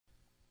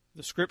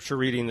The scripture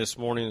reading this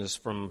morning is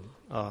from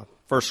 1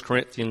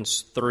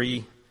 Corinthians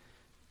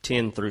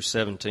 3:10 through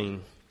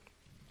 17.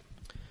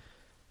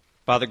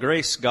 By the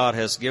grace God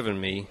has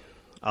given me,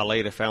 I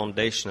laid a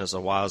foundation as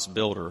a wise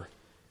builder,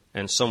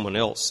 and someone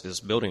else is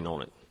building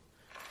on it.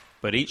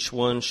 But each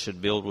one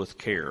should build with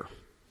care,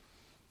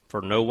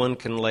 for no one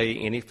can lay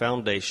any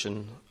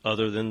foundation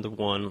other than the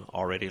one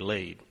already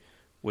laid,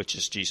 which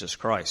is Jesus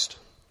Christ.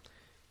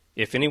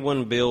 If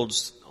anyone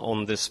builds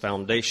on this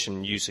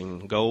foundation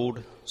using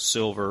gold,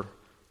 silver,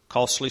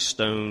 costly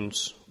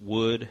stones,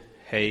 wood,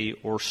 hay,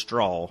 or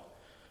straw,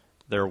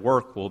 their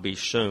work will be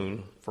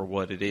shown for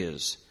what it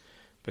is,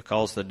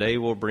 because the day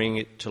will bring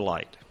it to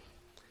light.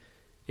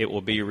 It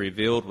will be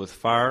revealed with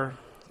fire,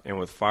 and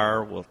with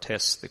fire will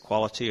test the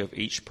quality of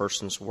each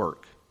person's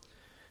work.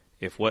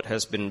 If what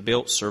has been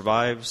built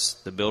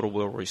survives, the builder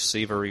will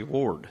receive a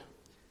reward.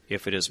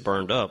 If it is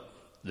burned up,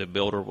 the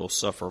builder will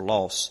suffer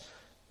loss,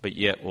 but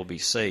yet will be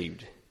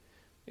saved,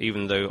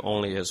 even though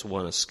only as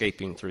one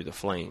escaping through the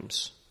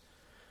flames.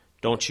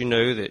 Don't you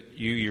know that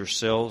you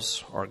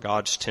yourselves are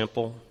God's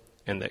temple,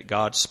 and that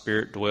God's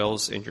Spirit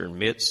dwells in your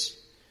midst?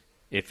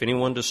 If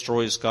anyone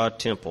destroys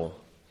God's temple,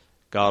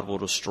 God will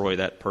destroy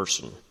that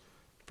person.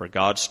 For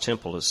God's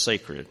temple is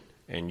sacred,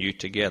 and you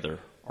together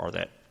are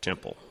that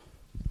temple.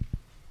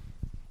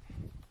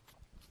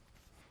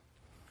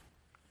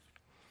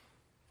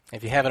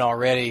 If you haven't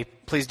already,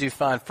 please do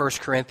find 1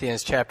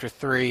 Corinthians chapter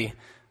 3,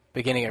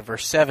 beginning at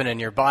verse 7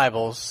 in your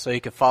Bibles, so you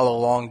can follow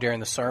along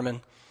during the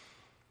sermon.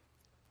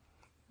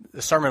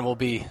 The sermon will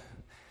be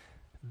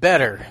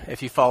better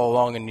if you follow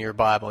along in your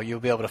Bible. You'll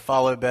be able to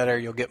follow better.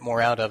 You'll get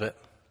more out of it.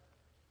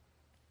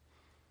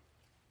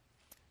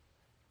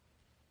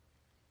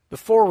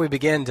 Before we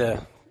begin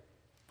to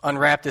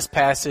unwrap this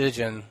passage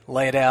and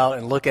lay it out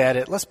and look at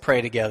it, let's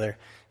pray together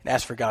and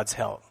ask for God's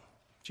help.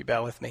 Would you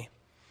bow with me?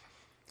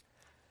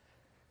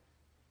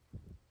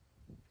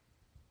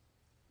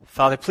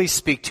 Father, please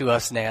speak to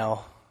us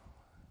now.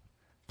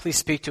 Please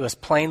speak to us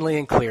plainly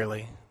and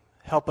clearly.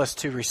 Help us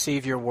to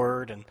receive your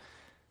word and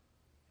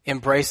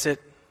embrace it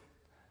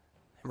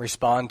and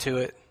respond to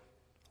it.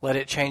 Let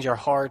it change our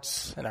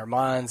hearts and our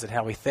minds and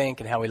how we think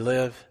and how we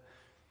live.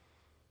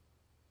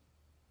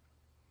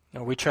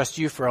 And we trust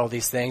you for all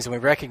these things, and we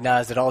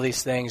recognize that all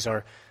these things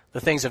are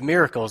the things of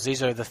miracles.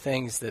 These are the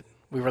things that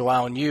we rely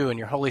on you and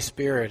your Holy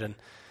Spirit and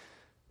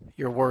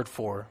your word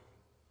for.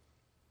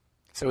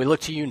 So we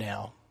look to you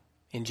now.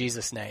 In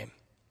Jesus' name,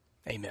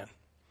 amen.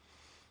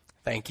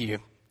 Thank you.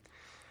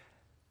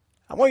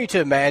 I want you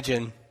to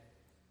imagine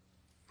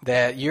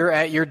that you're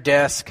at your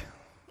desk,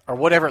 or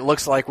whatever it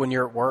looks like when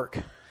you're at work.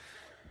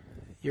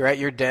 You're at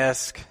your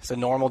desk, it's a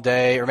normal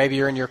day, or maybe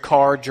you're in your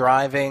car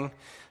driving,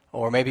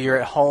 or maybe you're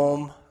at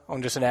home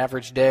on just an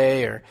average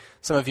day, or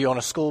some of you on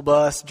a school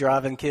bus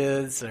driving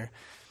kids, or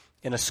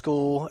in a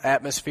school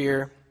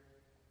atmosphere.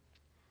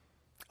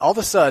 All of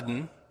a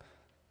sudden,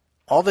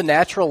 all the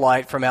natural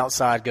light from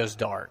outside goes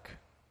dark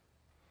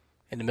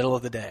in the middle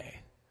of the day.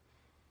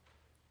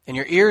 And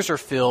your ears are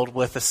filled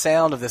with the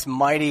sound of this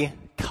mighty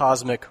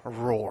cosmic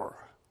roar.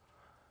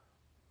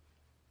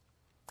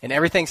 And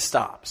everything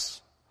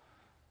stops.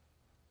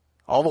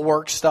 All the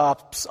work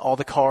stops, all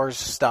the cars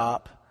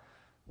stop.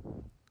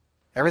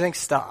 Everything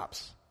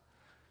stops.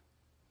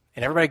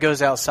 And everybody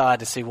goes outside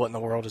to see what in the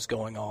world is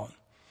going on.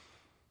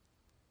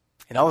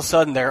 And all of a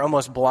sudden they're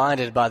almost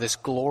blinded by this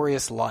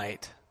glorious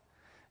light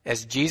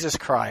as Jesus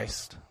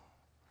Christ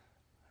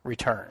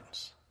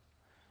returns.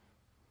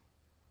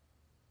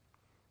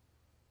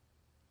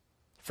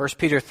 1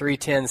 Peter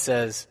 3:10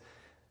 says,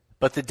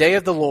 "But the day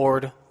of the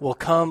Lord will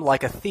come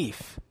like a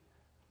thief,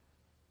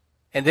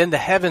 and then the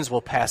heavens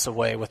will pass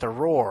away with a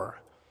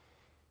roar,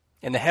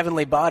 and the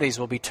heavenly bodies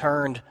will be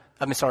burned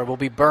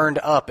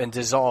up and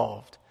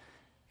dissolved,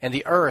 and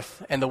the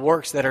earth and the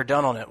works that are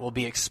done on it will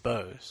be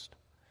exposed."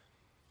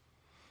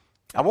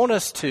 I want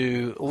us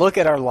to look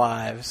at our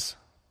lives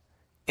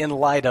in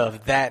light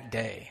of that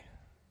day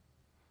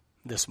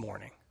this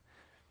morning.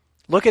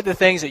 Look at the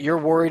things that you're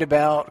worried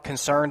about,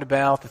 concerned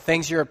about, the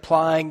things you're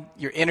applying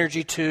your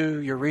energy to,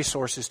 your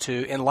resources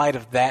to, in light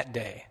of that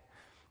day,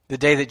 the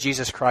day that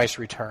Jesus Christ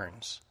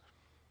returns.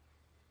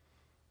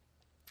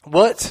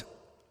 What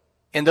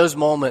in those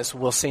moments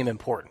will seem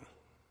important?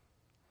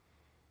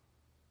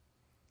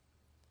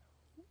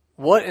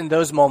 What in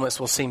those moments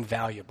will seem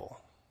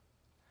valuable?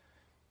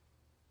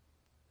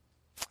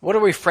 What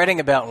are we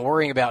fretting about and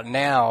worrying about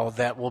now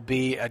that will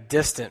be a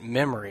distant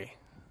memory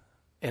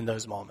in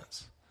those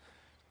moments?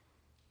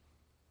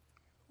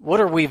 What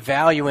are we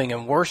valuing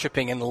and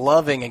worshiping and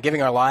loving and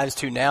giving our lives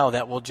to now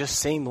that will just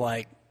seem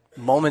like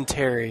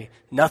momentary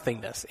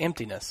nothingness,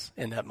 emptiness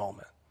in that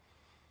moment?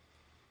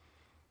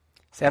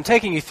 See, I'm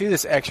taking you through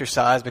this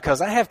exercise because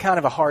I have kind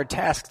of a hard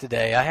task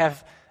today. I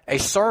have a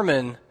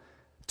sermon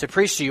to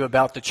preach to you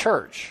about the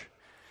church.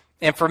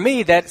 And for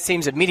me, that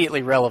seems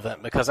immediately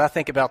relevant because I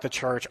think about the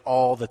church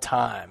all the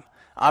time,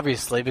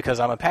 obviously because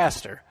I'm a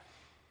pastor.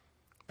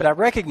 But I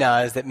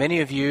recognize that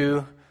many of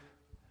you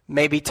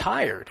may be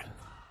tired.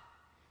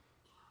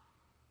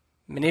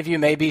 Many of you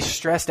may be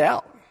stressed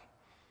out.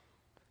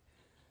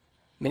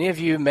 Many of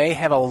you may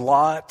have a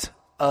lot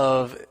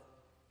of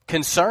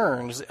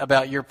concerns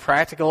about your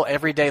practical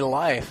everyday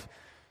life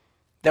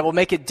that will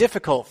make it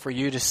difficult for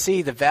you to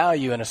see the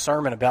value in a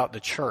sermon about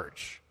the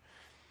church.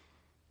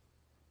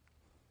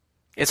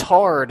 It's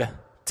hard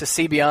to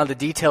see beyond the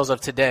details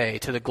of today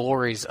to the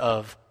glories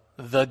of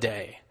the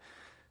day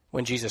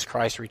when Jesus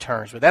Christ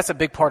returns. But that's a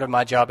big part of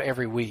my job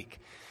every week,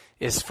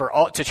 is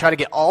to try to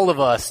get all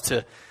of us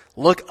to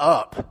look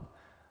up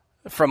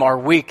from our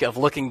week of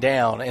looking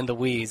down in the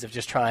weeds of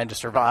just trying to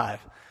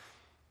survive.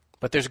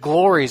 But there's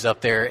glories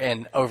up there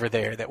and over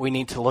there that we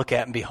need to look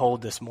at and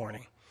behold this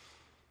morning.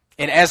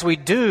 And as we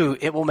do,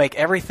 it will make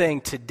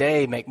everything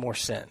today make more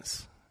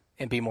sense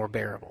and be more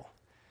bearable.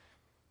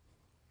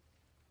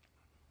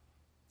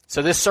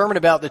 So this sermon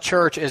about the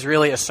church is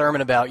really a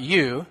sermon about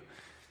you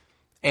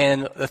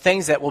and the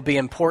things that will be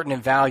important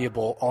and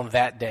valuable on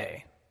that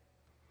day.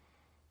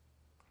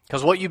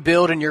 Because what you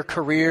build in your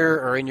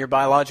career or in your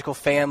biological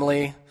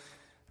family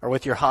or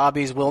with your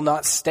hobbies will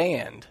not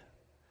stand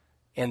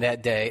in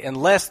that day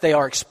unless they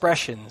are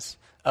expressions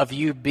of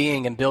you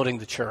being and building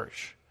the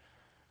church.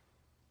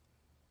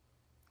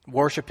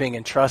 Worshiping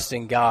and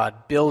trusting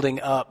God, building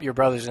up your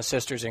brothers and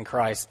sisters in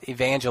Christ,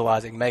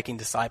 evangelizing, making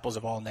disciples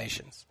of all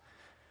nations.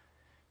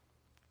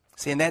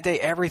 See, in that day,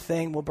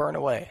 everything will burn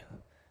away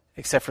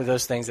except for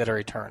those things that are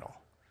eternal.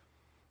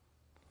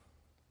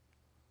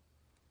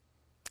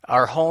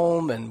 Our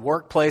home and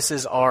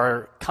workplaces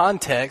are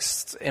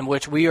contexts in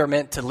which we are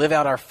meant to live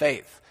out our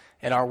faith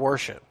and our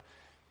worship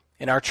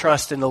and our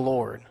trust in the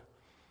Lord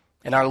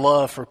and our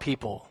love for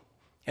people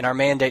and our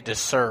mandate to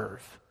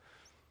serve.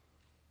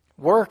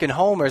 Work and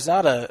home it's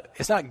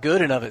not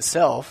good in of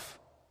itself.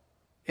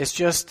 It's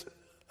just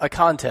a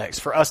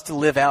context for us to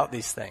live out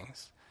these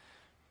things.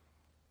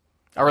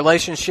 Our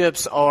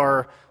relationships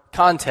are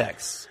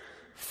contexts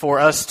for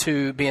us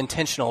to be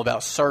intentional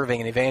about serving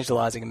and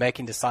evangelizing and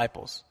making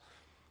disciples.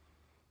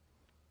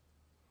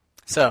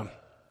 So, I'm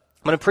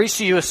going to preach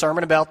to you a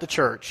sermon about the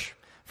church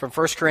from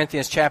 1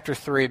 Corinthians chapter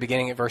 3,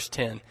 beginning at verse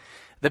 10.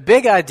 The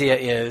big idea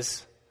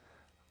is,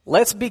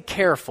 let's be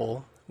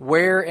careful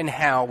where and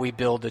how we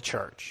build the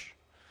church.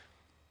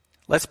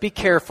 Let's be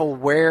careful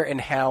where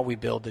and how we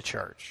build the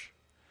church.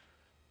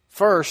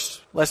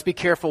 First, let's be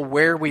careful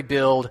where we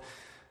build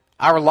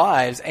our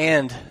lives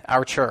and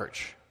our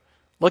church.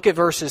 Look at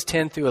verses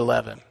 10 through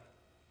 11.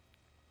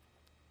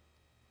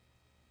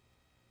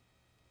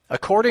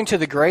 According to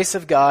the grace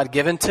of God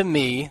given to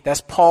me,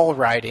 that's Paul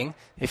writing.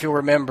 If you'll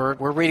remember,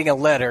 we're reading a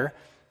letter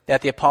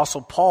that the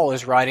Apostle Paul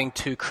is writing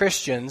to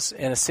Christians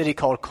in a city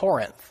called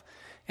Corinth.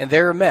 And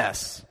they're a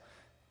mess.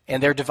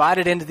 And they're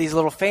divided into these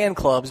little fan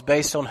clubs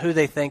based on who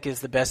they think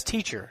is the best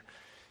teacher.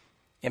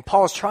 And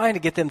Paul's trying to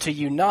get them to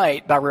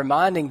unite by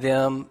reminding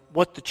them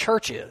what the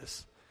church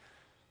is.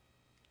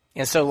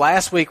 And so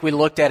last week we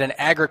looked at an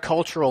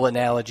agricultural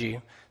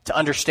analogy to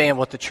understand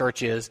what the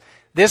church is.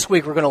 This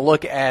week we're going to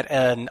look at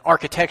an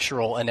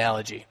architectural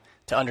analogy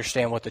to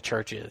understand what the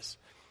church is.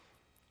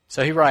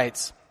 So he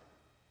writes,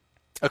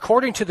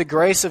 according to the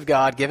grace of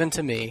God given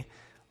to me,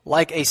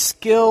 like a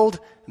skilled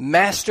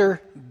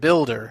master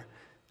builder,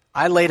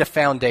 I laid a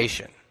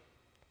foundation,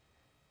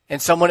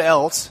 and someone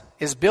else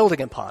is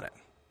building upon it.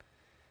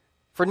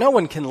 For no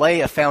one can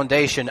lay a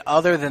foundation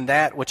other than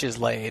that which is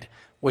laid,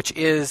 which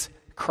is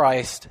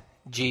Christ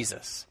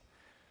Jesus.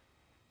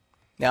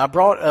 Now, I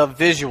brought a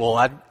visual.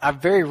 I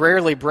very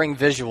rarely bring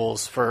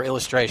visuals for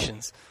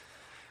illustrations.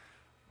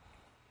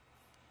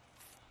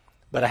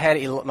 But I had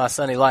my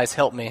son Elias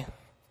help me.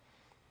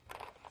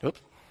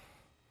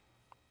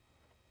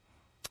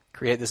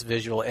 Create this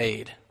visual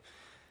aid.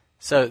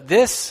 So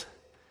this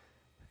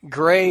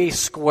gray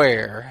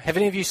square, have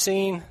any of you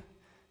seen,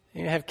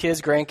 you have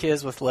kids,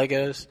 grandkids with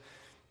Legos,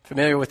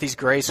 familiar with these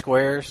gray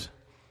squares?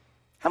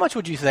 How much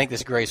would you think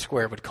this gray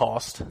square would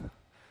cost?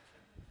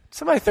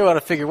 Somebody throw out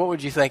a figure. What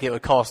would you think it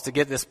would cost to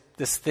get this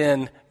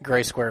thin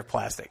gray square of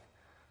plastic?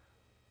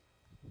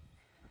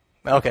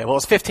 Okay, well,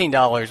 it's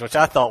 $15, which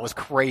I thought was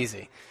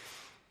crazy.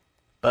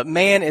 But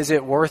man, is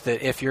it worth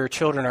it if your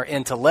children are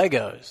into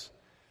Legos.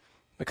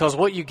 Because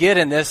what you get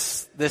in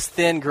this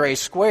thin gray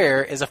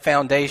square is a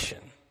foundation.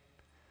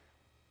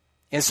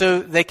 And so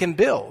they can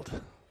build.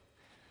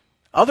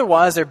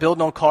 Otherwise, they're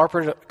building on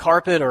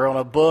carpet or on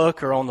a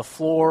book or on the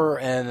floor,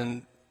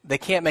 and they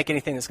can't make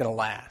anything that's going to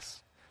last.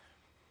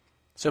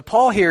 So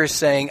Paul here is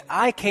saying,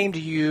 I came to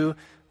you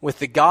with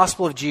the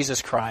gospel of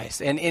Jesus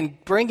Christ. And in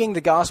bringing the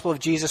gospel of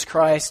Jesus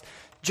Christ,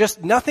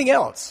 just nothing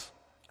else.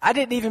 I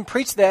didn't even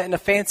preach that in a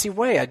fancy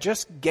way. I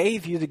just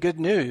gave you the good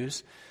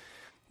news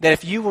that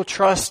if you will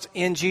trust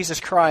in Jesus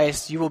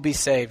Christ, you will be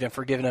saved and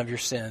forgiven of your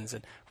sins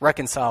and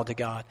reconciled to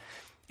God.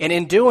 And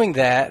in doing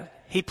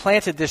that, he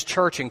planted this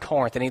church in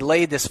Corinth and he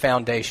laid this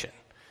foundation.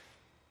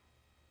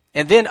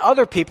 And then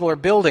other people are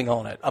building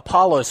on it.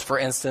 Apollos, for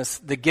instance,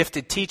 the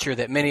gifted teacher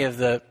that many of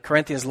the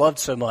Corinthians loved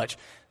so much,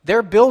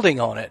 they're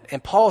building on it.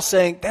 And Paul's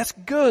saying, that's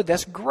good,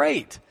 that's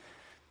great.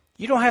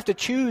 You don't have to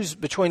choose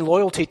between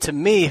loyalty to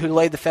me, who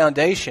laid the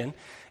foundation,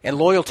 and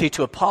loyalty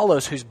to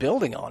Apollos, who's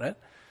building on it.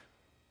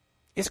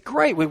 It's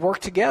great, we work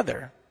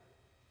together.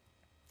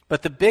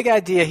 But the big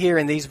idea here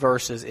in these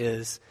verses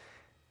is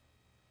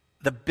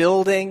the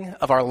building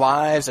of our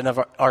lives and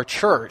of our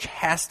church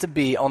has to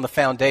be on the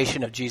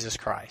foundation of Jesus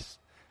Christ.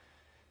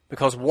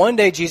 Because one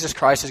day Jesus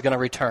Christ is going to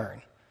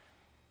return.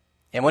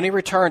 And when he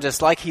returns,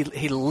 it's like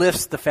he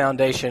lifts the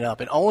foundation up.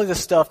 And only the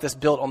stuff that's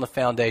built on the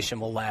foundation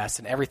will last,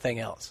 and everything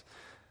else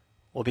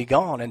will be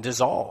gone and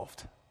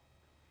dissolved.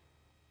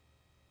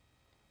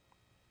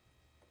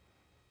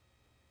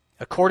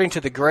 According to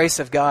the grace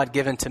of God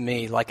given to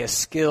me, like a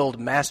skilled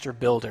master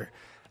builder,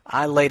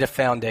 I laid a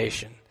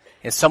foundation,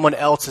 and someone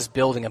else is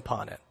building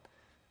upon it.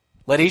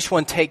 Let each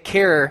one take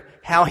care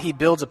how he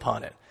builds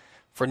upon it.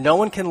 For no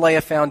one can lay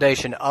a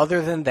foundation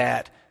other than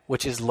that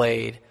which is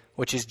laid,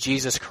 which is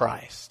Jesus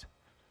Christ.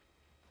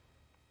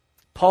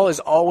 Paul is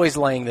always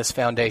laying this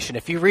foundation.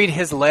 If you read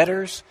his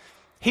letters,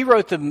 he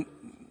wrote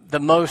the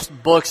most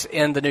books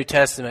in the New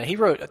Testament. He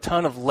wrote a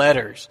ton of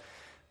letters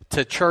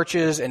to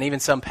churches and even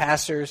some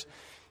pastors.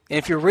 And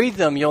if you read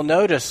them, you'll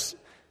notice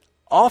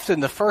often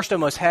the first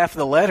almost half of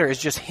the letter is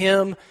just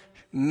him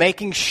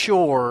making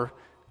sure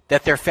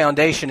that their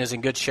foundation is in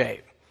good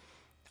shape.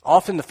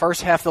 Often the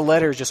first half of the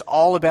letter is just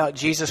all about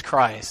Jesus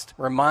Christ,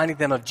 reminding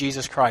them of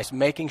Jesus Christ,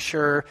 making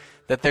sure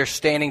that they're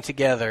standing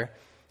together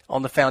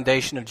on the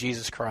foundation of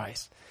Jesus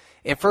Christ.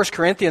 In 1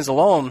 Corinthians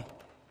alone,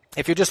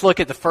 if you just look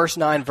at the first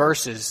 9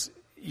 verses,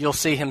 you'll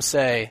see him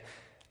say,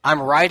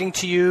 I'm writing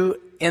to you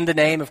in the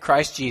name of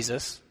Christ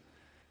Jesus.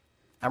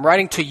 I'm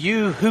writing to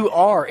you who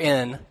are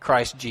in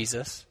Christ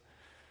Jesus.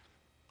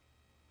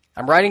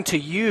 I'm writing to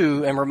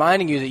you and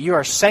reminding you that you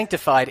are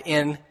sanctified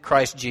in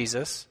Christ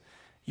Jesus.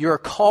 You are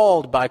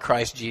called by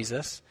Christ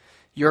Jesus.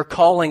 You're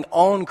calling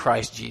on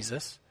Christ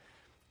Jesus.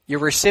 You're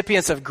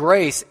recipients of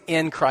grace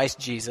in Christ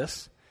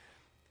Jesus.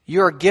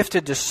 You are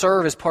gifted to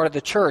serve as part of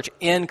the church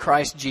in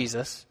Christ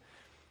Jesus.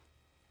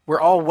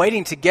 We're all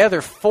waiting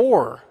together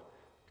for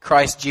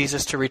Christ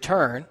Jesus to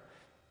return,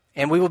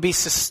 and we will be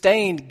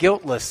sustained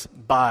guiltless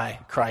by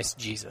Christ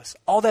Jesus.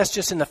 All that's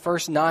just in the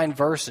first 9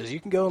 verses. You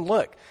can go and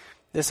look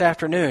this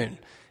afternoon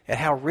at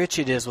how rich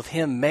it is with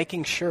him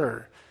making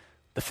sure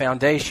the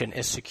foundation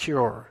is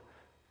secure.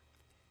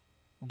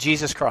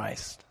 Jesus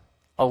Christ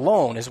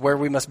alone is where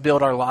we must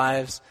build our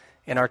lives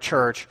and our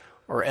church,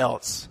 or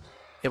else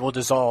it will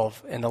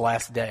dissolve in the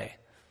last day.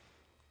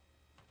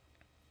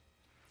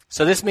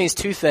 So this means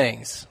 2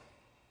 things.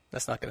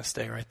 That's not going to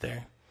stay right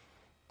there.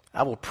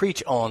 I will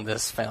preach on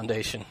this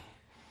foundation.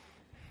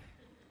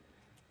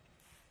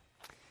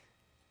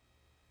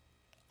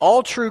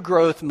 All true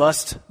growth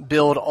must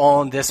build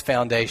on this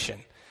foundation.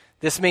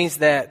 This means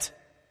that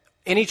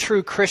any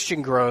true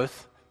Christian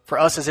growth for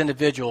us as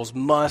individuals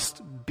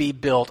must be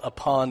built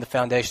upon the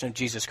foundation of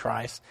Jesus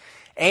Christ.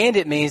 And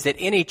it means that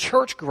any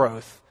church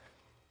growth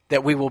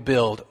that we will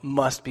build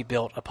must be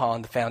built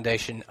upon the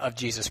foundation of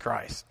Jesus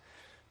Christ.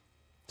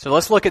 So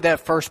let's look at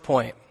that first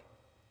point.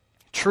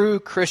 True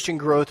Christian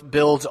growth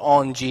builds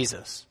on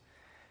Jesus.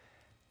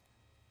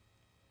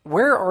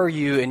 Where are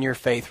you in your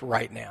faith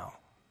right now,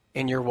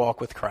 in your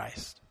walk with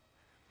Christ?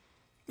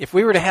 If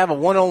we were to have a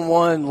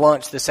one-on-one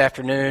lunch this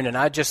afternoon and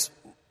I just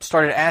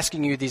started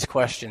asking you these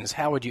questions,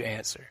 how would you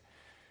answer?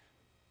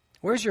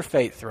 Where's your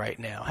faith right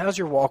now? How's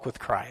your walk with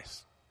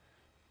Christ?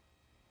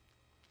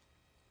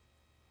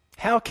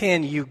 How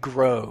can you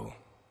grow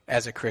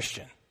as a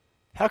Christian?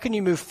 How can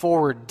you move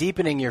forward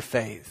deepening your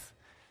faith?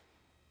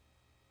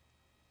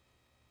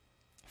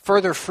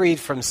 Further freed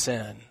from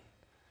sin.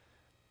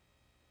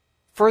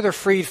 Further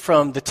freed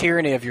from the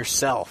tyranny of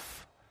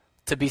yourself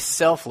to be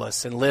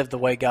selfless and live the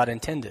way God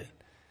intended.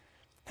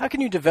 How can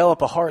you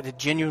develop a heart that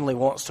genuinely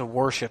wants to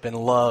worship and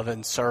love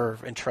and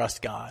serve and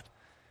trust God?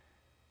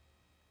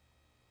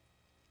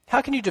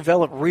 How can you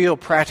develop real,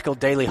 practical,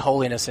 daily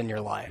holiness in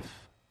your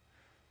life?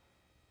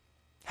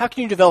 How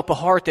can you develop a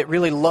heart that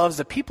really loves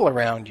the people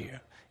around you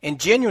and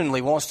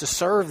genuinely wants to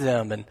serve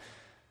them and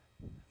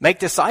make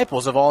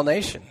disciples of all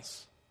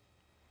nations?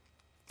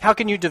 How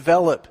can you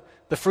develop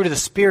the fruit of the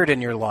Spirit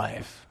in your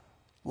life?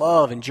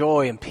 Love and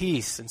joy and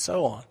peace and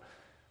so on.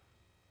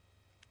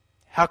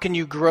 How can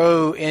you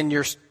grow in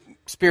your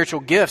spiritual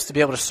gifts to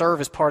be able to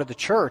serve as part of the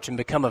church and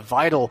become a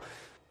vital,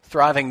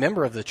 thriving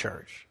member of the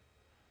church?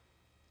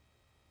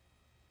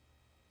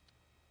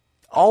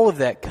 All of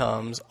that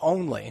comes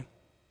only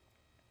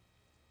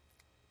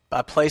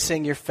by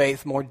placing your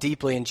faith more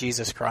deeply in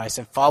Jesus Christ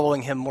and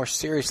following him more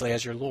seriously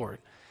as your Lord.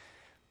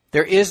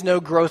 There is no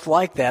growth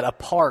like that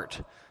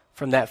apart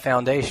from that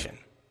foundation.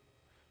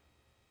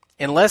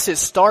 Unless it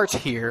starts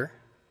here,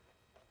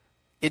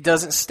 it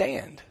doesn't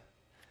stand.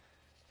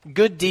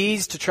 Good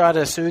deeds to try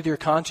to soothe your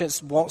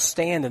conscience won't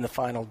stand in the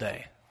final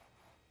day.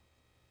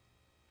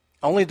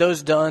 Only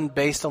those done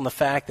based on the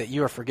fact that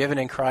you are forgiven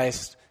in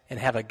Christ and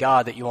have a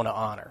God that you want to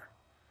honor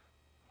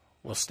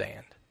will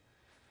stand.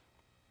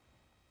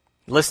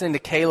 Listening to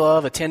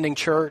K-Love, attending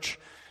church,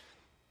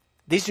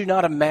 these do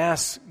not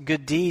amass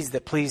good deeds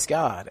that please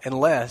God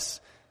unless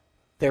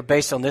they're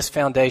based on this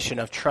foundation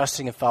of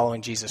trusting and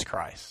following Jesus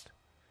Christ.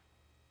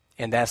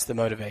 And that's the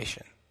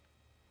motivation.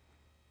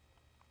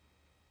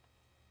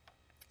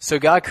 So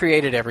God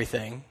created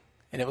everything,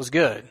 and it was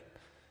good.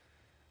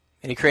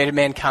 And he created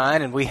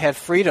mankind, and we had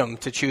freedom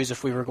to choose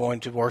if we were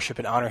going to worship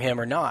and honor him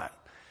or not.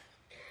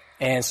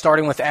 And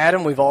starting with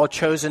Adam, we've all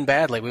chosen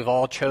badly. We've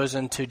all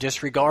chosen to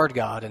disregard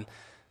God and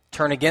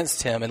turn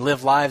against him and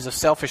live lives of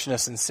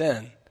selfishness and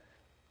sin.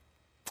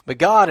 But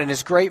God, in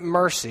his great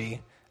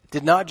mercy,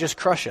 did not just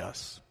crush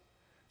us,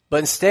 but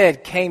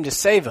instead came to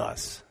save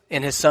us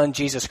in his Son,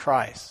 Jesus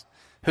Christ,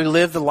 who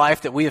lived the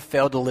life that we have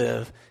failed to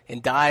live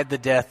and died the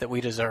death that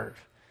we deserve.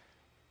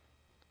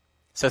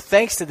 So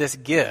thanks to this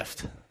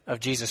gift of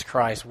Jesus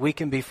Christ, we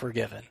can be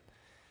forgiven,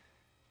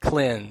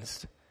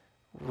 cleansed,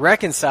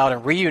 reconciled,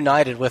 and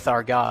reunited with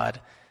our God,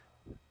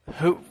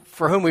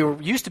 for whom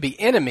we used to be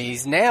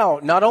enemies. Now,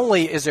 not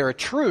only is there a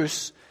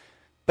truce,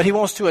 but he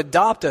wants to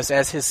adopt us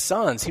as his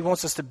sons. He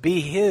wants us to be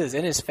his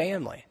in his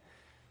family.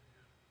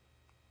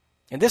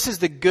 And this is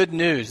the good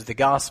news of the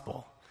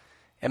gospel.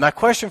 And my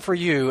question for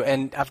you,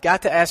 and I've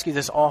got to ask you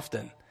this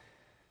often,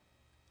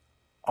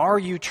 are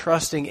you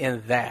trusting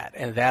in that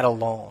and that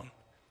alone,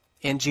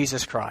 in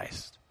Jesus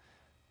Christ,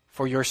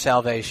 for your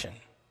salvation,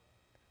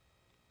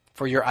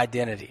 for your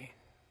identity,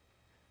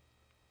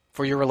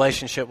 for your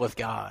relationship with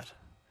God,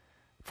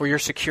 for your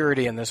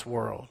security in this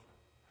world?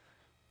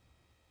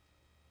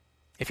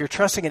 If you're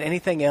trusting in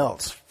anything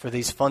else for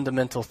these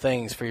fundamental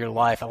things for your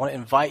life, I want to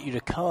invite you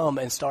to come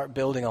and start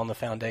building on the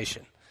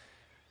foundation.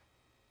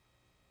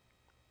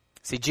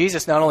 See,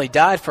 Jesus not only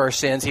died for our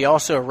sins, he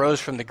also arose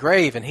from the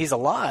grave, and he's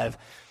alive.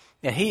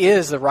 And he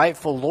is the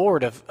rightful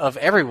Lord of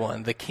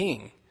everyone, the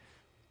King.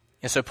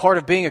 And so part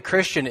of being a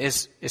Christian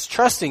is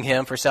trusting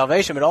him for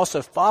salvation, but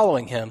also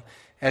following him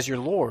as your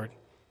Lord.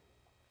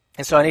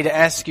 And so I need to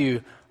ask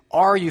you,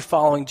 are you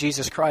following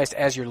Jesus Christ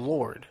as your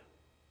Lord?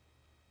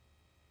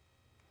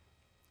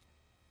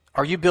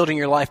 Are you building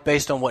your life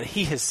based on what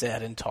he has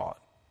said and taught?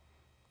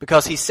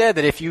 Because he said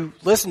that if you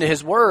listen to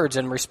his words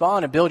and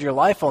respond and build your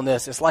life on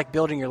this, it's like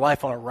building your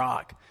life on a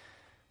rock.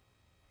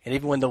 And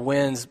even when the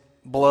winds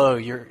blow,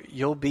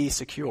 you'll be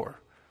secure.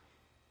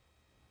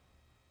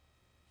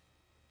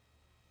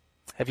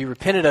 Have you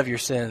repented of your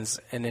sins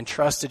and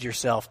entrusted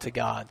yourself to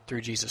God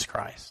through Jesus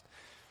Christ?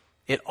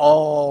 It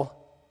all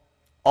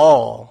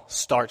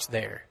starts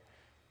there.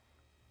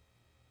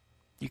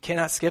 You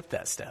cannot skip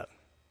that step.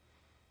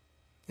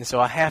 And so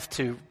I have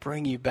to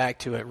bring you back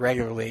to it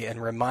regularly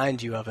and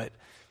remind you of it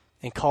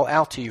and call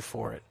out to you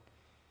for it.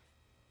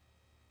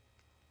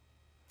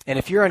 And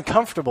if you're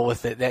uncomfortable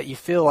with it, that you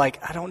feel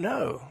like, I don't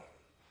know,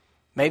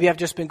 maybe I've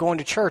just been going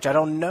to church, I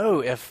don't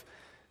know if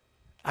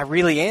I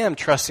really am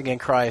trusting in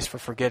Christ for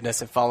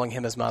forgiveness and following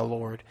him as my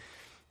Lord,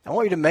 I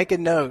want you to make a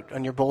note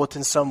on your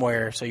bulletin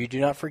somewhere so you do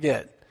not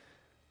forget.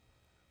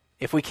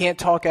 If we can't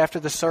talk after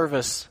the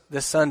service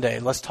this Sunday,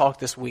 let's talk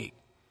this week.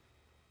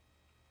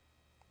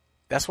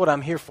 That's what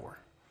I'm here for,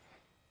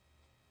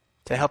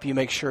 to help you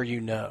make sure you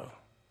know.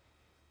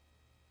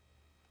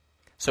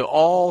 So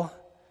all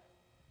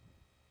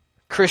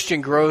Christian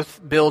growth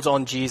builds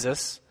on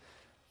Jesus.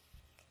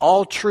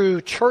 All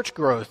true church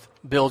growth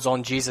builds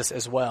on Jesus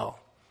as well.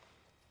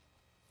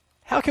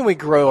 How can we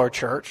grow our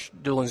church,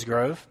 Doolin's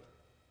Grove?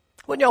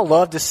 Wouldn't y'all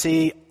love to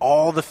see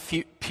all the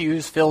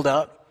pews filled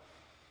up?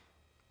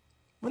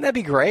 Wouldn't that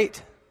be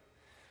great?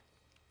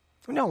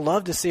 Wouldn't y'all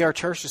love to see our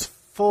church just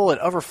full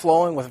and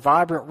overflowing with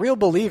vibrant, real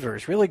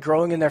believers, really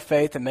growing in their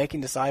faith and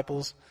making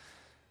disciples?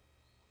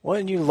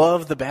 Wouldn't you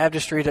love the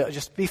baptistry to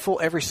just be full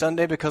every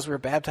Sunday because we're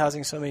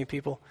baptizing so many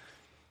people?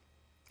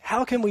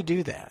 How can we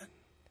do that?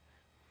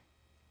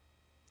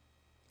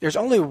 There's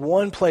only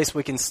one place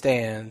we can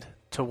stand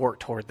to work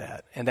toward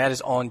that, and that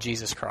is on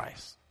Jesus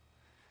Christ.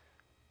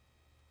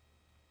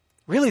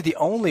 Really, the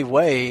only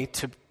way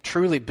to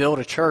truly build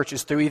a church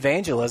is through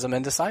evangelism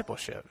and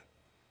discipleship.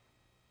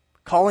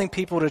 Calling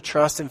people to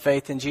trust and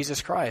faith in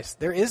Jesus Christ.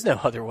 There is no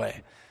other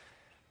way.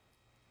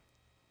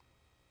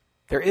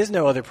 There is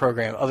no other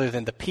program other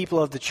than the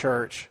people of the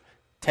church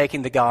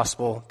taking the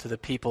gospel to the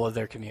people of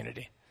their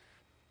community.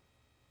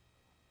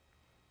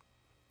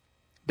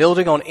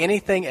 Building on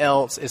anything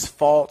else is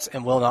false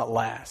and will not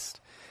last.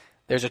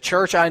 There's a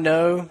church I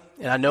know,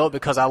 and I know it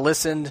because I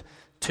listened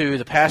to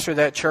the pastor of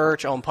that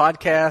church on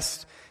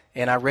podcast,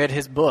 and I read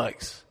his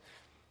books.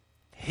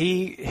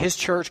 His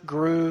church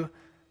grew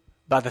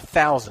by the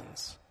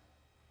thousands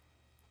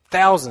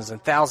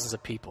and thousands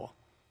of people.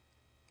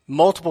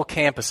 Multiple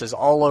campuses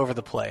all over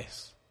the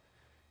place.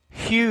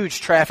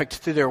 Huge traffic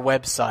through their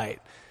website.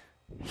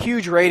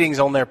 Huge ratings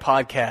on their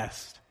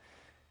podcast.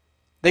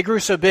 They grew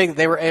so big that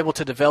they were able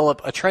to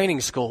develop a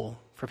training school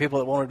for people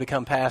that wanted to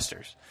become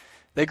pastors.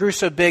 They grew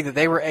so big that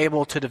they were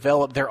able to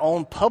develop their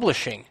own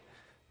publishing.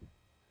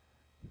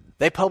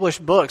 They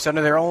published books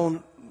under their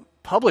own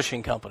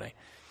publishing company.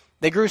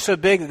 They grew so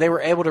big that they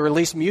were able to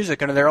release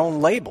music under their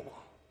own label.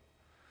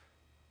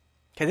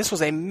 Okay, this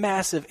was a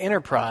massive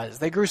enterprise.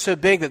 They grew so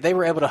big that they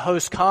were able to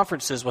host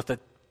conferences with the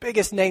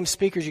biggest name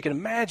speakers you can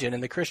imagine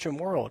in the Christian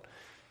world.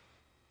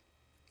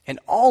 And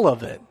all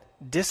of it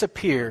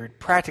disappeared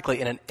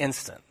practically in an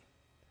instant.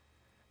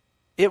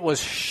 It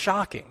was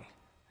shocking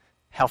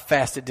how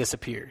fast it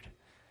disappeared.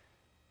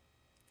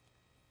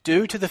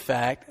 Due to the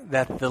fact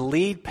that the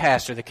lead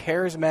pastor, the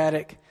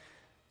charismatic,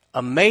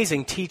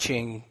 amazing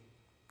teaching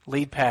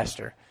lead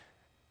pastor,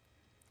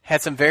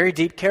 had some very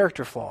deep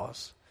character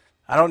flaws.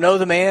 I don't know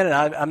the man,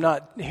 and I'm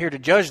not here to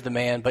judge the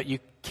man, but you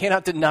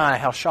cannot deny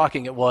how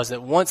shocking it was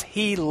that once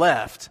he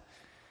left,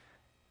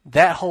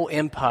 that whole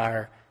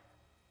empire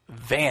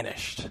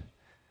vanished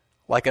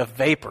like a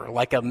vapor,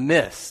 like a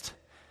mist,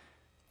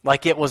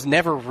 like it was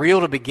never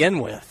real to begin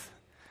with.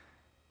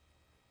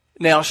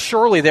 Now,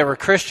 surely there were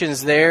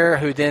Christians there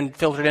who then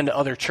filtered into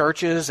other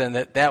churches, and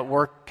that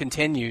work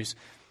continues.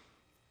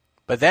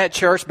 But that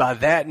church, by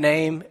that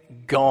name,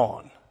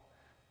 gone.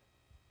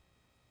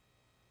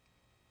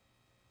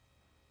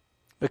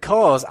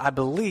 Because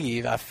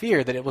I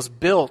fear that it was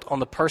built on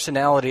the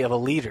personality of a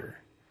leader.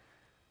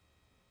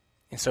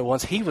 And so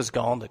once he was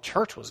gone, the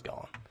church was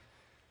gone.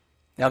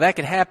 Now, that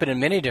can happen in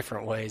many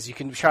different ways. You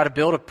can try to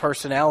build a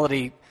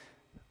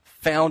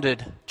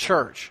personality-founded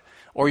church,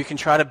 or you can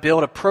try to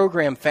build a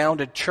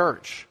program-founded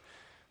church.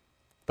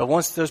 But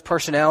once those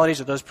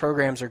personalities or those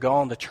programs are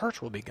gone, the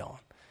church will be gone.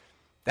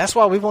 That's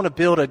why we want to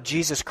build a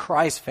Jesus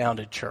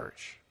Christ-founded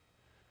church.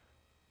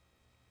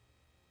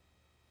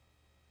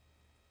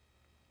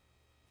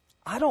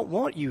 I don't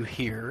want you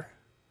here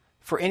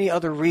for any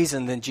other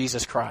reason than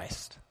Jesus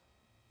Christ.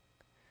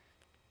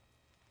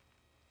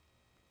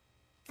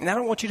 And I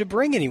don't want you to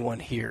bring anyone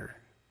here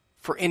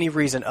for any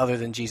reason other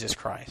than Jesus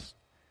Christ.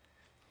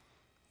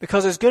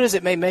 Because as good as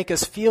it may make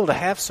us feel to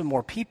have some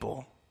more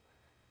people,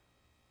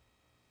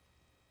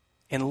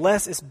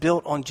 unless it's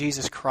built on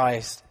Jesus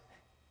Christ,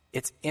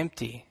 it's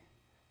empty,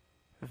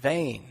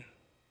 vain,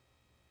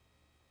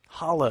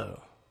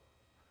 hollow.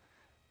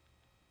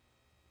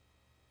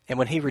 And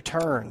when he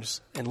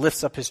returns and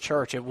lifts up his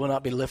church, it will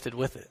not be lifted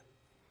with it.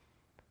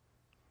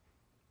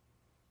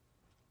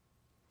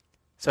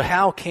 So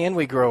how can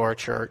we grow our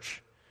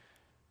church?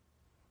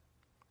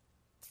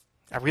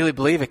 I really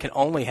believe it can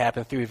only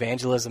happen through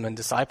evangelism and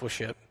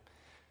discipleship.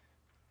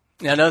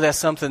 Now, I know that's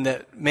something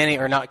that many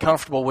are not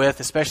comfortable with,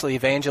 especially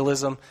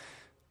evangelism.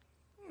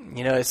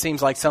 You know, it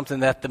seems like something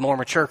that the more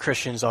mature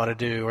Christians ought to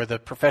do, or the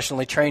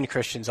professionally trained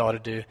Christians ought to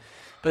do.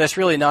 But that's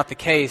really not the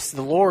case.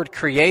 The Lord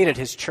created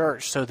his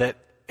church so that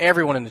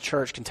everyone in the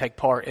church can take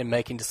part in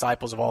making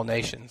disciples of all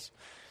nations.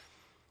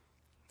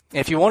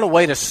 If you want a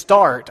way to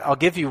start, I'll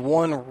give you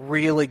one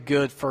really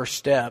good first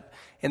step,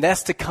 and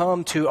that's to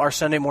come to our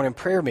Sunday morning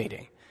prayer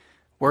meeting,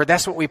 where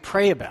that's what we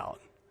pray about.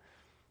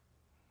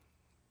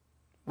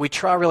 We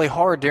try really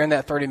hard during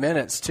that 30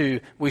 minutes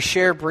we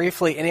share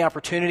briefly any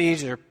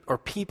opportunities or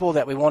people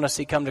that we want to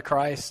see come to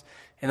Christ,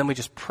 and then we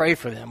just pray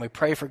for them. We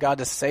pray for God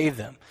to save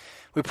them.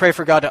 We pray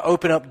for God to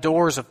open up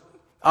doors of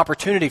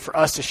opportunity for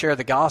us to share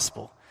the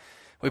gospel.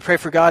 We pray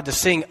for God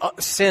to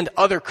send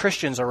other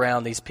Christians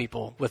around these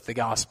people with the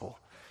gospel.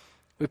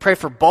 We pray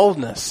for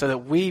boldness so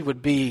that we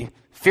would be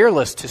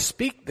fearless to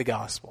speak the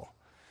gospel.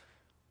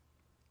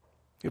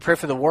 We pray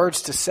for the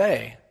words to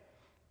say.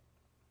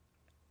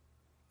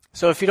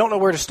 So if you don't know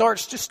where to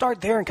start, just start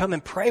there and come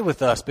and pray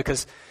with us,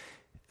 because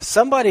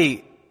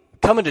somebody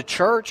coming to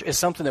church is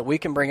something that we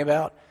can bring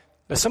about,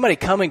 but somebody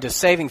coming to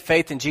saving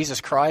faith in Jesus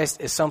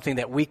Christ is something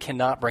that we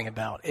cannot bring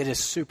about. It is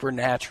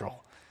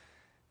supernatural.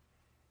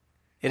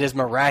 It is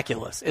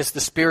miraculous. It's the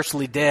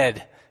spiritually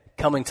dead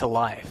coming to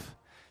life.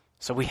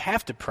 So we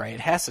have to pray. It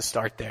has to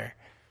start there.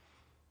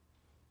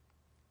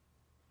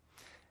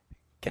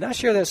 Can I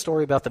share that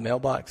story about the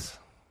mailbox?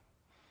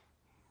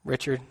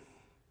 Richard?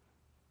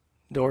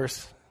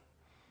 Doris?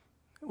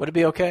 Would it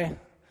be okay?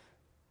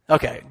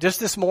 Okay, just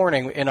this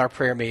morning in our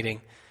prayer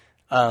meeting,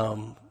 as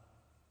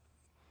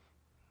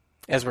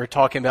we're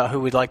talking about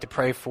who we'd like to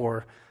pray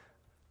for,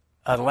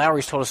 the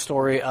Lowrys told a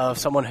story of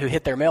someone who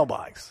hit their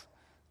mailbox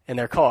in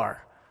their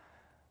car.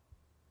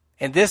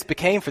 And this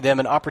became for them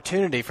an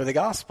opportunity for the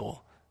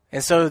gospel.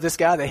 And so this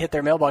guy that hit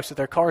their mailbox with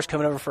their car is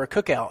coming over for a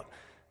cookout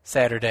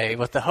Saturday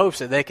with the hopes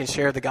that they can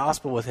share the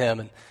gospel with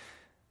him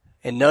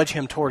and nudge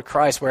him toward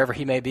Christ wherever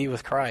he may be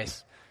with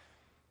Christ.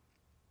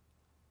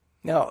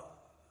 Now,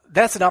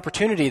 that's an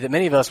opportunity that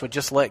many of us would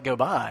just let go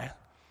by.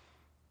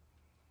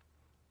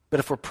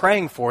 But if we're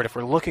praying for it, if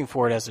we're looking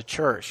for it as a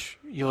church,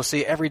 you will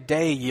see every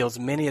day yields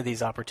many of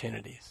these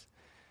opportunities.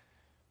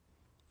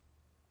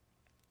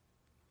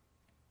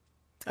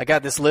 I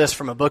got this list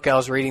from a book I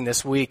was reading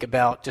this week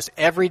about just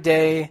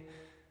everyday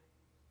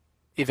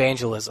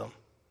evangelism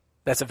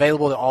that's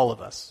available to all of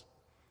us.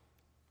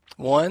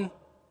 1,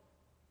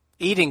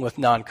 eating with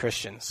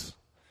non-Christians.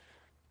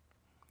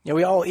 You know,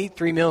 we all eat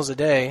 3 meals a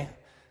day.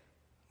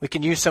 We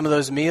can use some of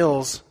those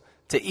meals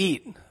to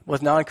eat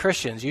with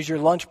non-Christians. Use your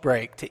lunch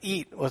break to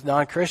eat with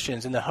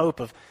non-Christians in the hope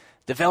of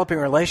developing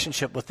a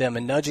relationship with them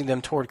and nudging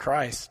them toward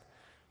Christ.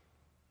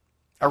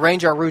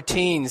 Arrange our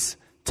routines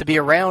to be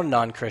around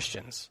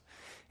non-Christians.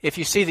 If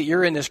you see that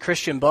you're in this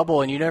Christian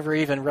bubble and you never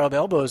even rub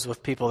elbows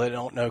with people that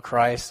don't know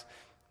Christ,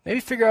 maybe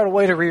figure out a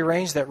way to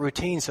rearrange that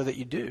routine so that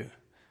you do,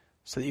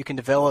 so that you can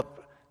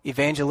develop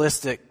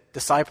evangelistic,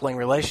 discipling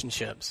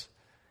relationships.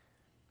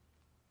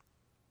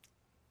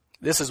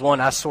 This is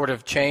one I sort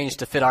of changed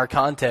to fit our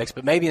context,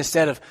 but maybe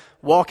instead of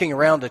walking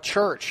around the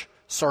church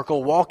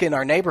circle, walk in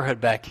our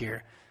neighborhood back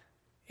here,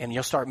 and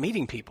you'll start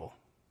meeting people.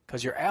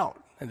 because you're out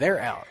and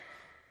they're out,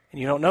 and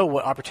you don't know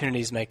what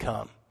opportunities may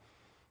come.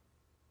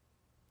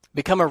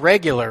 Become a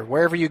regular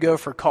wherever you go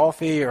for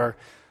coffee or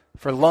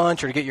for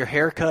lunch or to get your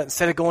hair cut.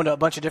 Instead of going to a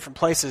bunch of different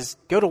places,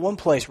 go to one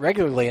place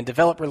regularly and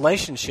develop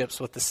relationships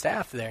with the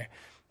staff there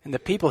and the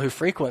people who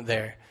frequent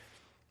there.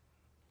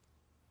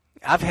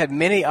 I've had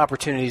many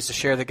opportunities to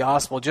share the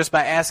gospel just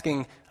by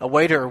asking a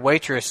waiter or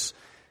waitress,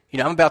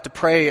 I'm about to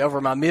pray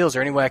over my meals. Is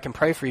there any way I can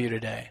pray for you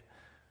today?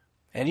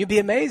 And you'd be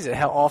amazed at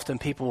how often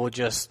people will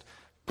just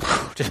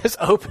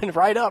open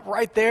right up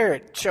right there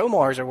at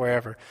Shomars or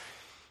wherever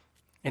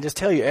and just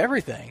tell you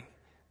everything.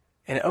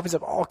 And it opens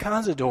up all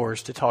kinds of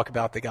doors to talk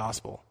about the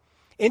gospel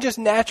in just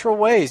natural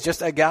ways.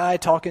 Just a guy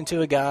talking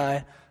to a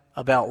guy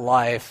about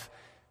life.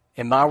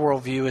 And my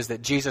worldview is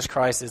that Jesus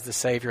Christ is the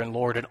Savior and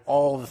Lord, and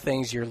all the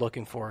things you're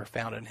looking for are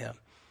found in Him.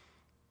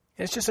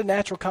 And it's just a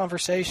natural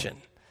conversation,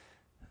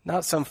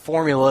 not some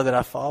formula that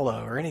I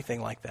follow or anything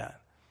like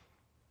that.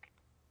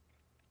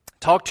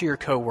 Talk to your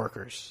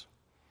coworkers.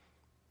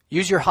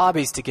 Use your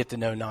hobbies to get to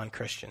know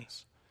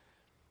non-Christians.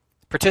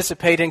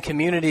 Participate in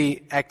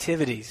community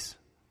activities.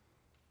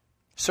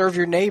 Serve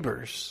your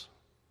neighbors.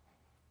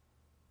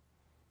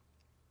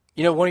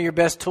 One of your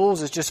best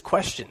tools is just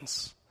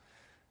questions.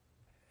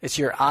 It's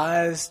your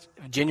eyes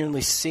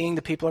genuinely seeing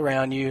the people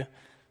around you,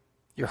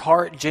 your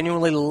heart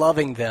genuinely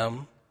loving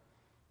them,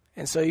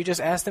 and so you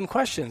just ask them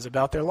questions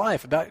about their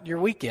life, about your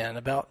weekend,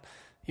 about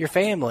your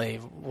family.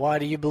 Why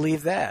do you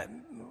believe that?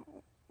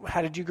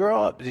 How did you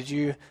grow up?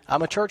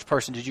 I'm a church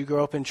person. Did you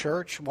grow up in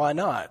church? Why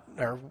not?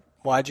 Or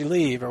why'd you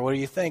leave? Or what do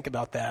you think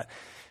about that?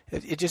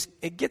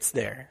 It gets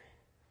there.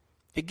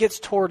 It gets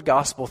toward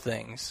gospel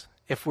things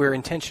if we're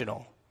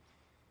intentional.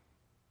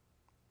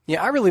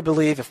 I really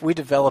believe if we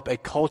develop a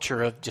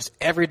culture of just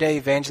everyday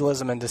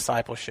evangelism and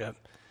discipleship,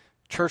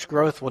 church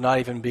growth will not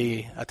even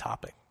be a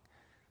topic.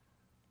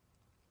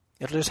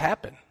 It'll just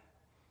happen.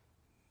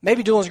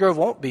 Maybe Doolin's Grove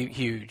won't be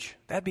huge.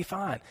 That'd be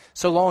fine,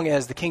 so long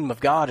as the kingdom of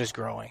God is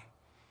growing.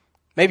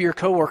 Maybe your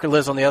coworker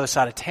lives on the other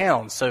side of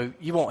town, so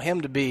you want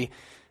him to be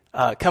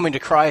coming to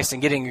Christ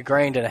and getting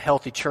ingrained in a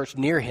healthy church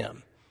near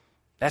him.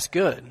 That's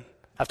good.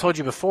 I've told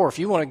you before, if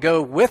you want to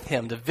go with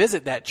him to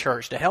visit that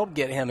church to help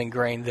get him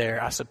ingrained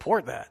there, I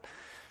support that.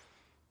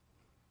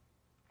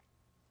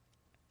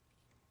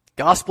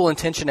 Gospel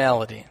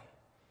intentionality.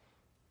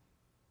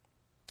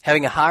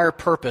 Having a higher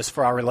purpose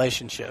for our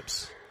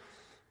relationships.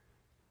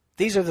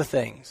 These are the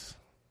things.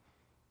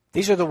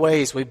 These are the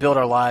ways we build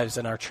our lives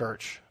in our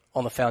church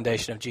on the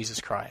foundation of Jesus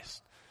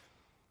Christ.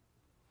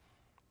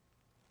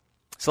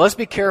 So let's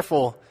be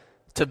careful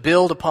to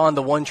build upon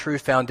the one true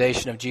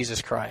foundation of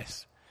Jesus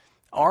Christ.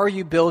 Are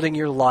you building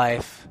your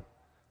life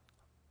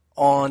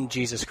on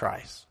Jesus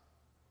Christ?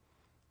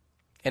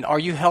 And are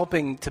you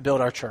helping to build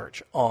our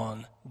church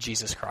on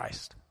Jesus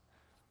Christ?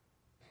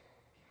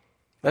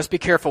 Let's be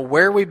careful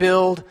where we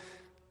build,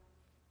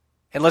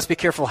 and let's be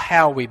careful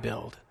how we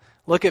build.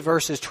 Look at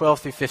verses 12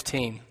 through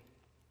 15.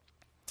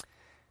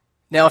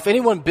 Now, if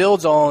anyone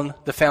builds on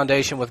the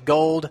foundation with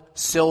gold,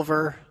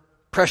 silver,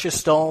 precious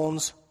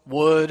stones,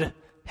 wood,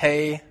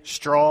 hay,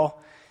 straw,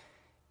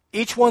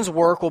 each one's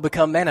work will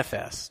become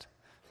manifest.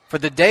 For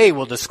the day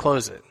will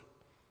disclose it,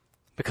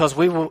 because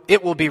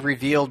it will be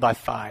revealed by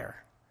fire.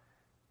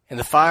 And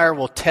the fire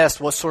will test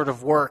what sort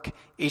of work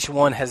each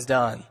one has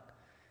done.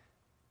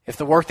 If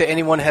the work that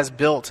anyone has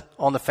built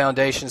on the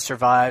foundation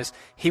survives,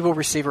 he will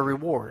receive a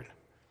reward.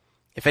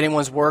 If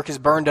anyone's work is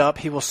burned up,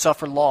 he will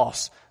suffer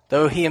loss,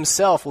 though he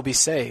himself will be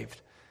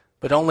saved,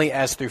 but only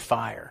as through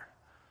fire.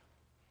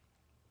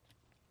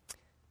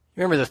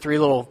 Remember the 3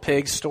 little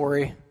pigs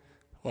story?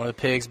 One of the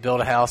pigs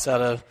built a house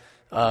out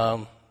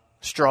of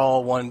straw,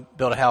 one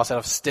built a house out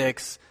of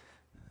sticks,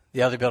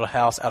 the other built a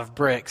house out of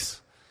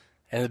bricks.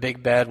 And the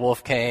big bad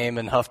wolf came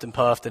and huffed and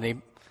puffed, and he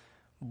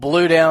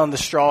blew down the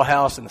straw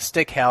house and the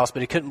stick house,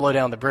 but he couldn't blow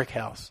down the brick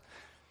house.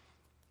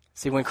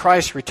 See, when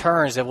Christ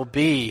returns, there will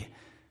be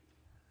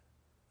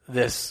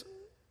this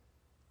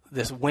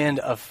wind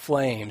of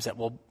flames that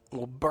will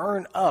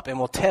burn up and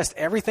will test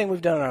everything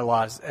we've done in our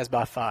lives as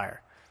by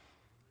fire.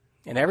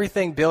 And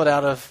everything built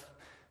out of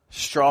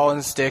straw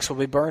and sticks will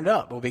be burned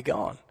up, will be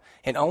gone.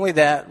 And only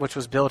that which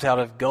was built out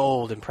of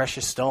gold and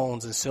precious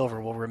stones and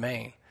silver will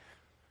remain.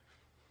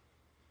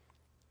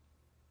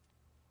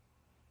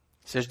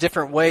 So there's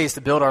different ways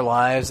to build our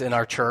lives in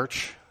our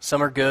church.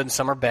 Some are good and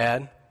some are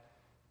bad.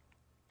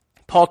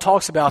 Paul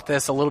talks about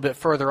this a little bit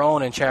further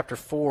on in chapter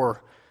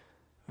 4,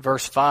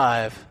 verse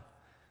 5.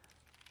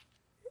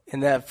 In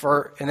that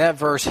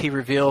verse, he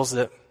reveals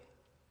that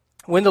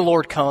when the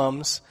Lord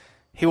comes,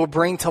 he will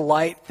bring to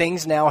light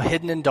things now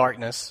hidden in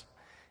darkness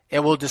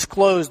and will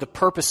disclose the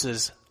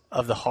purposes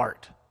of the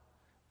heart.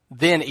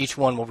 Then each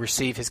one will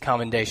receive his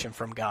commendation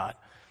from God.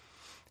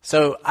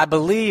 So I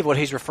believe what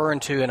he's referring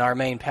to in our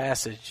main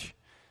passage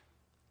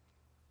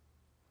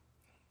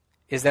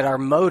is that our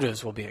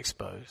motives will be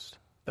exposed.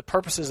 The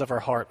purposes of our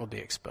heart will be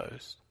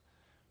exposed.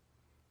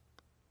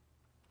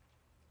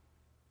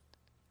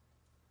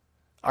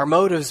 Our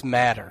motives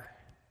matter.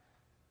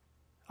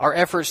 Our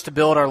efforts to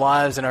build our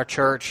lives in our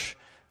church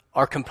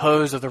are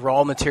composed of the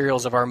raw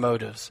materials of our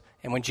motives.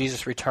 And when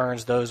Jesus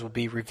returns, those will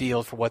be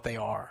revealed for what they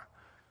are.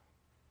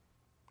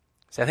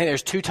 So I think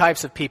there's two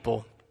types of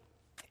people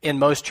in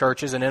most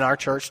churches, and in our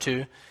church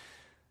too.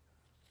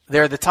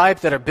 They're the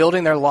type that are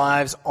building their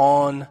lives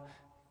on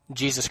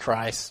Jesus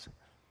Christ,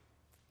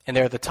 and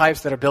they're the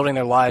types that are building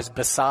their lives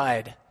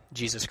beside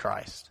Jesus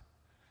Christ.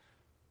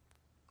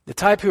 The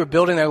type who are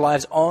building their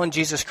lives on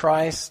Jesus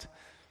Christ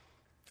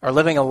are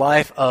living a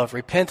life of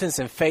repentance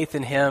and faith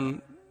in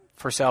Him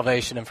for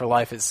salvation and for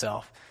life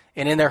itself.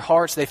 And in their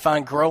hearts, they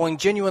find growing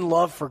genuine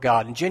love for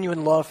God and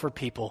genuine love for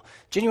people,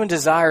 genuine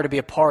desire to be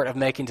a part of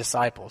making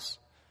disciples.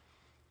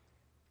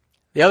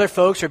 The other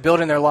folks are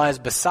building their lives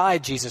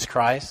beside Jesus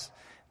Christ.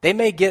 They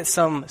may get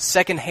some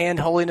second-hand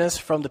holiness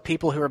from the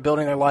people who are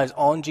building their lives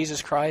on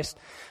Jesus Christ,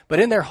 but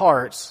in their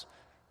hearts,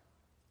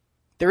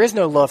 there is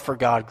no love for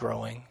God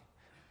growing,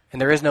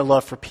 and there is no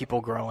love for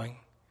people growing,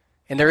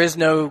 and there is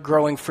no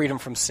growing freedom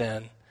from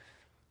sin,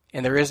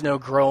 and there is no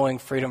growing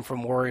freedom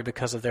from worry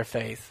because of their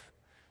faith.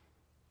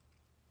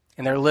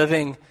 And they're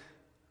living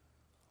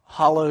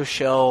hollow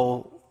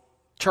shell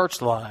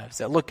church lives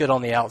that look good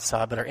on the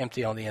outside but are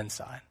empty on the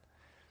inside.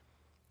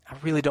 I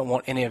really don't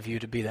want any of you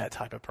to be that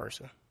type of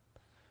person.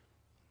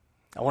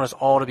 I want us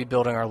all to be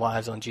building our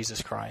lives on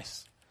Jesus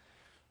Christ.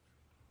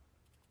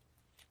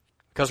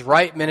 Because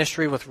right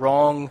ministry with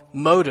wrong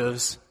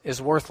motives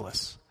is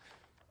worthless.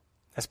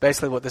 That's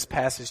basically what this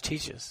passage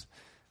teaches.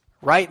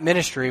 Right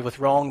ministry with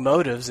wrong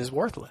motives is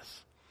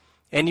worthless.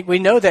 And we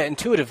know that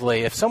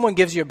intuitively. If someone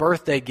gives you a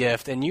birthday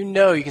gift and you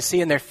can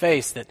see in their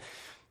face that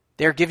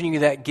they're giving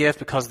you that gift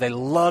because they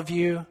love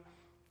you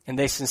and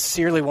they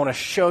sincerely want to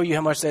show you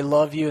how much they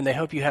love you and they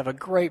hope you have a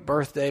great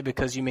birthday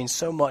because you mean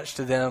so much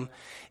to them,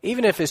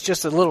 even if it's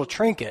just a little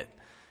trinket,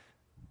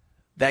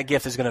 that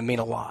gift is going to mean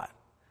a lot.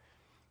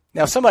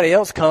 Now, if somebody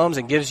else comes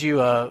and gives you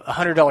a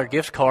 $100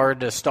 gift card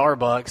to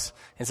Starbucks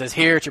and says,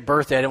 "Here, it's your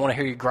birthday, I didn't want to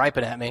hear you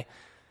griping at me."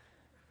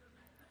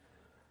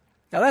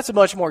 Now, that's a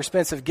much more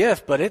expensive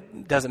gift, but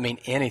it doesn't mean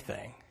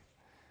anything.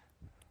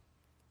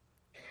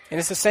 And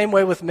it's the same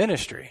way with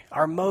ministry.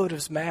 Our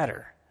motives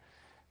matter.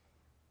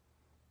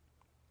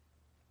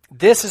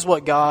 This is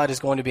what God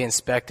is going to be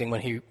inspecting when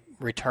He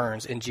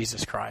returns in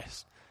Jesus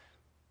Christ.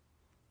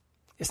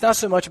 It's not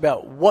so much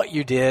about what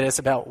you did, it's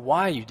about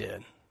why you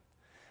did.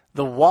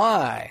 The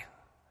why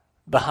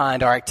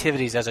behind our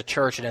activities as a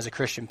church and as a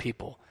Christian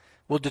people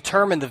will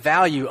determine the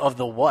value of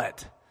the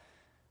what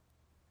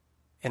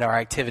in our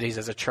activities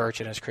as a church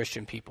and as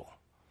Christian people.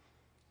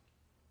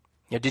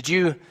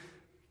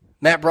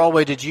 Matt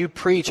Broadway, did you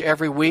preach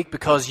every week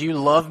because you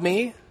love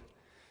me?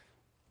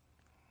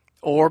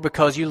 Or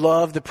because you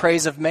love the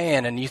praise of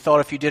man and you thought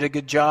if you did a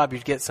good job,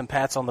 you'd get some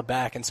pats on the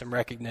back and some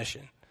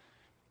recognition?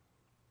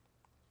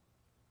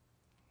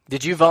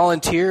 Did you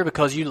volunteer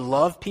because you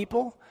love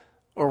people?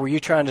 Or were you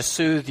trying to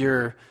soothe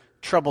your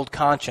troubled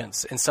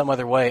conscience in some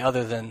other way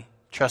other than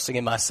trusting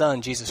in my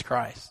Son, Jesus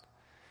Christ?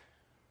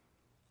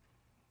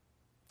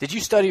 Did you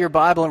study your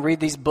Bible and read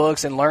these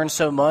books and learn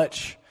so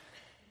much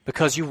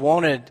because you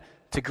wanted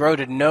to grow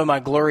to know my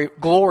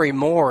glory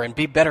more and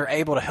be better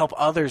able to help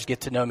others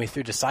get to know me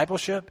through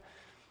discipleship?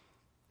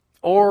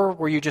 Or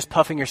were you just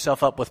puffing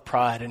yourself up with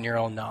pride in your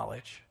own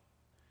knowledge?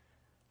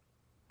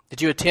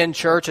 Did you attend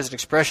church as an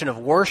expression of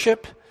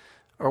worship,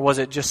 or was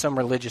it just some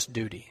religious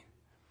duty?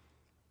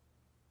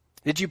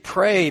 Did you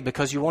pray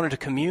because you wanted to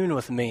commune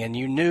with me and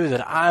you knew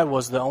that I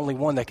was the only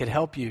one that could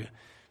help you,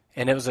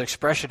 and it was an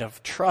expression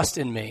of trust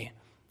in me?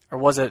 Or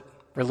was it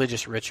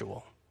religious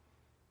ritual?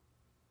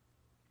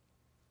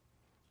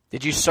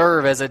 Did you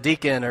serve as a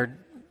deacon or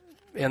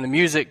in the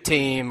music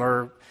team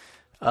or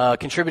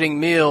contributing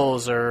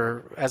meals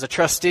or as a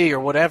trustee or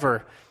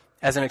whatever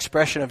as an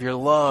expression of your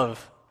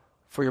love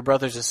for your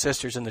brothers and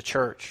sisters in the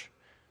church?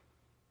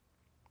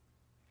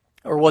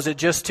 Or was it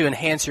just to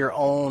enhance your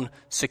own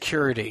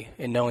security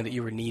in knowing that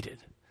you were needed?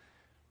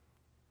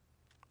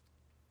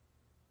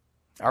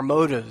 Our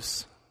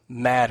motives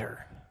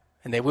matter,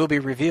 and they will be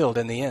revealed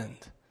in the end.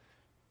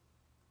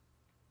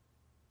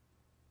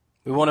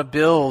 We want to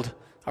build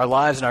our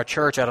lives in our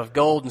church out of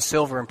gold and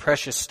silver and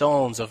precious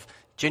stones of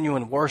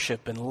genuine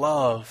worship and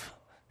love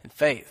and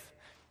faith.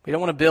 We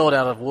don't want to build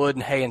out of wood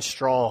and hay and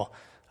straw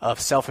of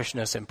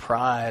selfishness and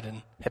pride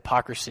and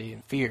hypocrisy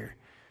and fear.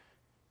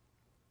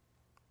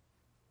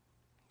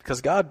 Because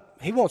God,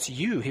 He wants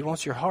you. He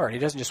wants your heart. He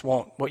doesn't just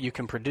want what you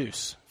can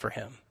produce for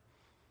Him.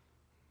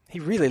 He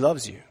really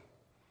loves you.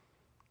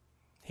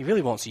 He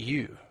really wants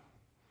you,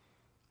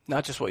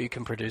 not just what you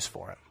can produce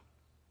for Him.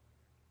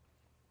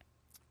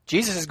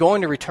 Jesus is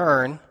going to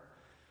return,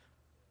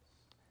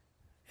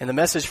 and the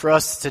message for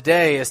us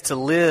today is to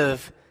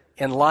live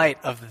in light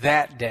of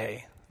that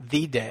day,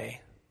 the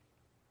day,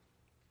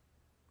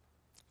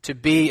 to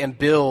be and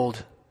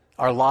build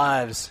our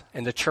lives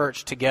and the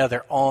church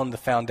together on the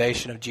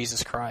foundation of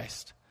Jesus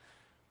Christ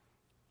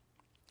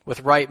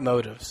with right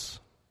motives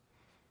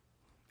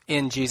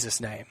in Jesus'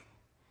 name.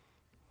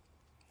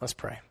 Let's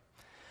pray.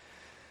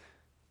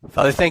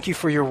 Father, thank you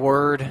for your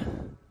word.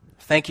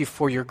 Thank you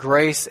for your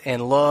grace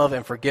and love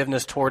and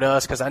forgiveness toward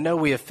us, because I know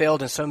we have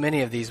failed in so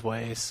many of these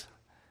ways.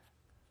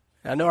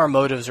 I know our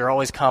motives are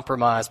always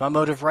compromised. My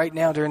motive right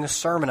now during this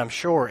sermon, I'm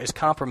sure, is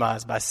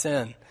compromised by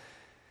sin.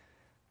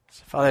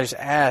 So, Father, I just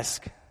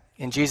ask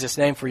in Jesus'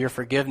 name for your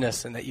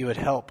forgiveness and that you would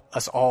help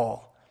us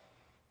all.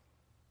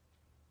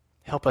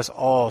 Help us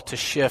all to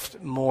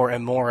shift more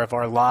and more of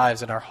our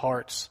lives and our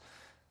hearts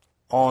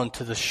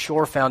onto the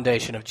sure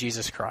foundation of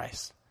Jesus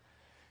Christ.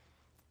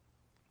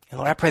 And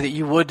Lord, I pray that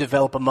you would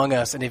develop among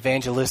us an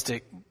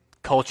evangelistic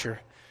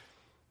culture,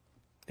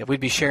 that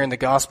we'd be sharing the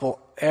gospel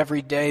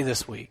every day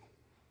this week,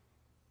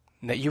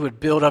 and that you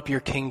would build up your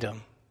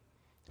kingdom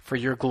for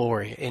your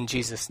glory. In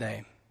Jesus'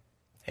 name,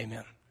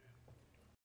 amen.